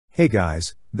Hey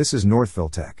guys, this is Northville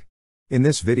Tech. In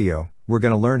this video, we're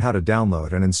going to learn how to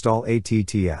download and install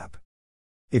AT&T app.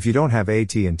 If you don't have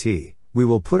AT&T, we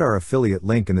will put our affiliate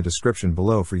link in the description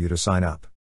below for you to sign up.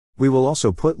 We will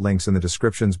also put links in the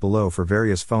descriptions below for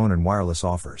various phone and wireless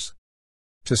offers.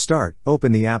 To start,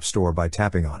 open the App Store by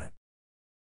tapping on it.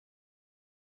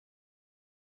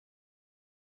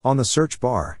 On the search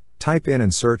bar, type in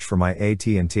and search for My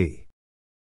AT&T.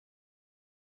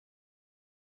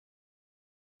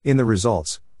 In the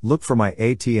results, look for My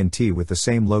AT&T with the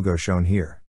same logo shown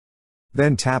here.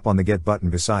 Then tap on the Get button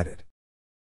beside it.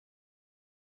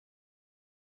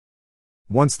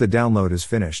 Once the download is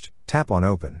finished, tap on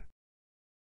Open.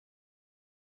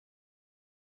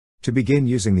 To begin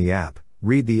using the app,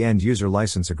 read the End User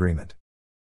License Agreement.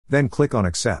 Then click on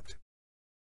Accept.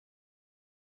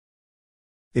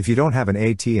 If you don't have an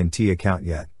AT&T account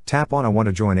yet, tap on I want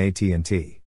to join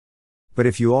AT&T. But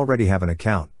if you already have an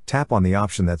account, tap on the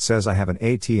option that says I have an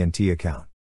AT&T account.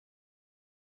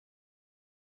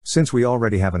 Since we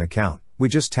already have an account, we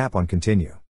just tap on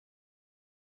Continue.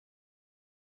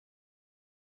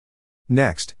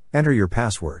 Next, enter your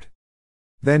password.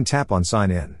 Then tap on Sign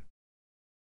In.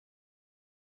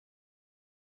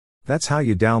 That's how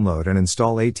you download and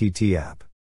install AT&T app.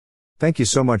 Thank you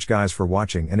so much guys for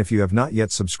watching, and if you have not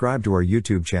yet subscribed to our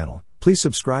YouTube channel, please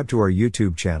subscribe to our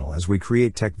YouTube channel as we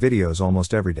create tech videos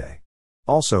almost every day.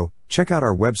 Also, check out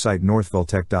our website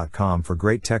northvilletech.com for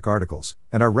great tech articles,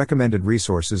 and our recommended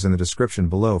resources in the description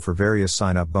below for various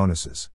sign-up bonuses.